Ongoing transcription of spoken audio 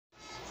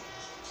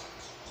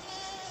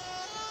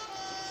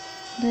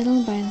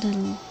little by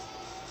little.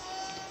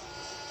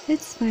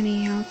 It's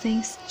funny how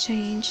things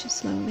change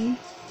slowly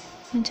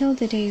until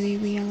the day we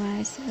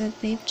realize that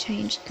they've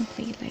changed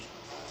completely.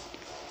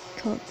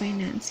 Quote by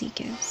Nancy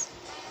Gibbs.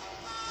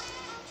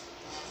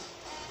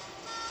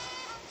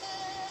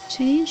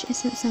 Change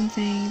isn't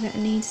something that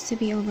needs to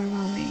be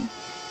overwhelming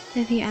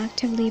if you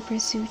actively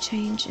pursue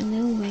change in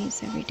little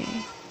ways every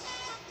day.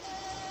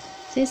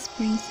 This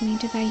brings me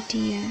to the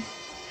idea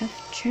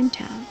of trim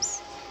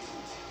tabs,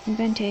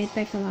 invented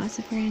by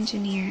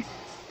philosopher-engineer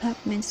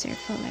Buckminster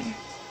Fuller.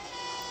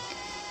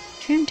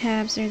 Trim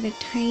tabs are the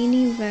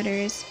tiny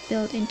rudders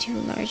built into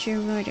larger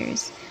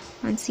rudders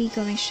on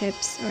seagoing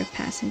ships or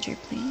passenger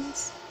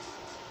planes.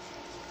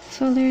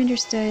 Fuller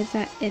understood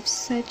that if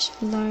such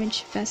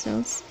large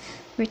vessels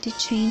were to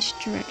change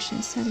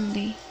direction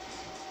suddenly,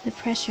 the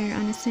pressure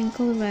on a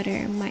single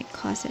rudder might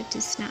cause it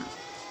to snap.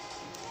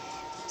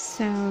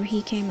 So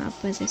he came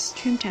up with his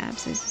trim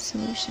tabs as a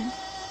solution.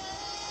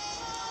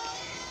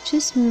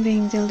 Just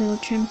moving the little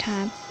trim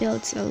tab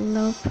builds a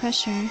low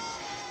pressure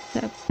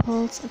that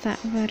pulls that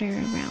rudder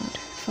around,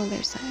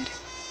 Fuller said.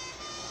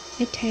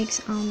 It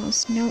takes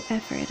almost no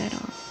effort at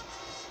all.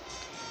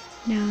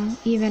 Now,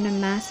 even a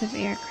massive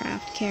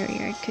aircraft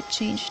carrier could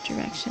change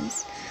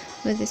directions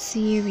with a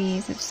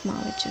series of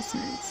small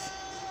adjustments.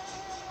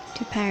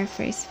 To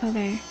paraphrase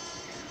Fuller,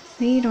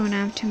 we don't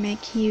have to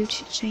make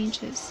huge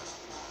changes,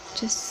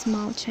 just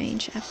small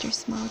change after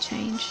small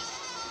change,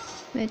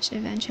 which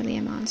eventually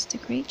amounts to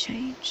great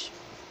change.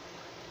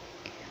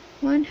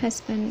 One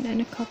husband and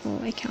a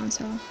couple I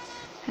counsel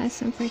has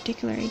some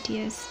particular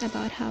ideas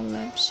about how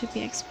love should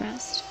be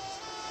expressed.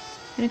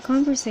 In a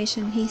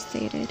conversation, he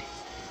stated,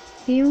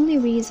 "The only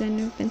reason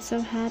we've been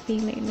so happy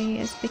lately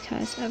is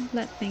because I've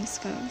let things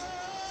go."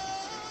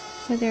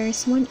 But there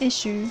is one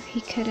issue he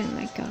couldn't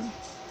let go.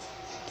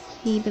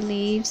 He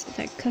believes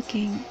that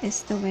cooking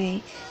is the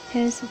way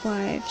his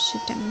wife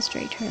should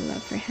demonstrate her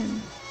love for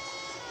him.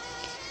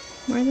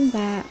 More than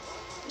that,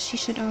 she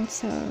should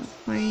also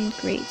find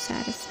great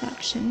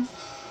satisfaction,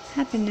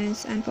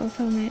 happiness, and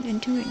fulfillment in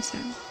doing so.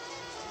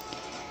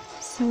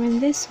 So in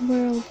this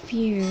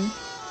worldview,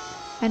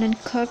 an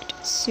uncooked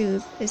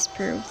soup is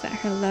proof that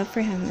her love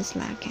for him is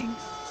lacking.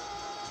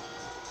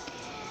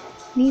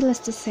 Needless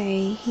to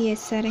say, he is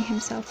setting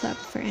himself up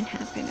for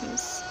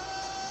unhappiness.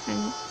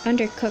 And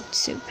undercooked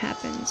soup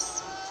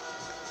happens,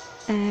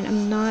 and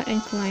I'm not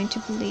inclined to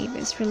believe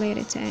it's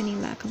related to any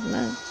lack of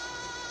love.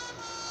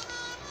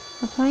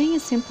 Applying a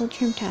simple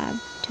trim tab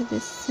to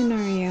this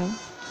scenario,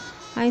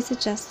 I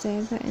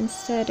suggested that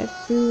instead of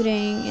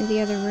brooding in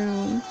the other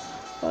room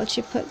while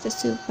she put the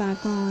soup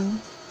back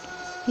on,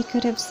 he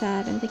could have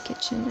sat in the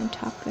kitchen and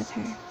talked with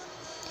her.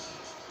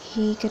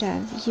 He could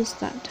have used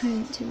that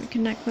time to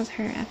reconnect with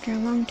her after a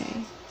long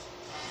day.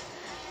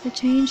 The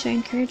change I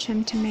encouraged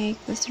him to make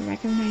was to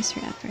recognize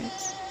her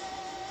efforts,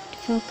 to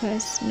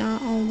focus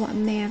not on what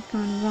may have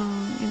gone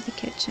wrong in the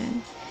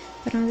kitchen,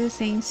 but on the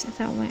things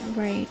that went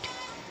right,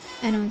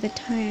 and on the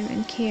time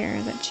and care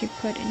that she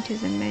put into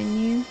the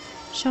menu,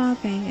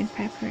 shopping, and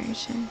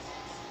preparation.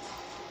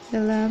 The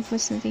love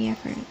was in the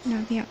effort,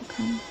 not the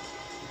outcome.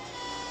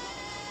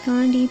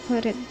 Gandhi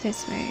put it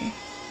this way: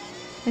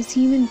 as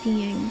human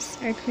beings,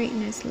 our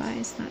greatness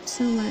lies not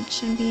so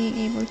much in being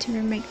able to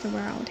remake the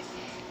world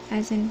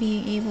as in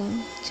being able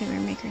to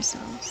remake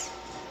ourselves.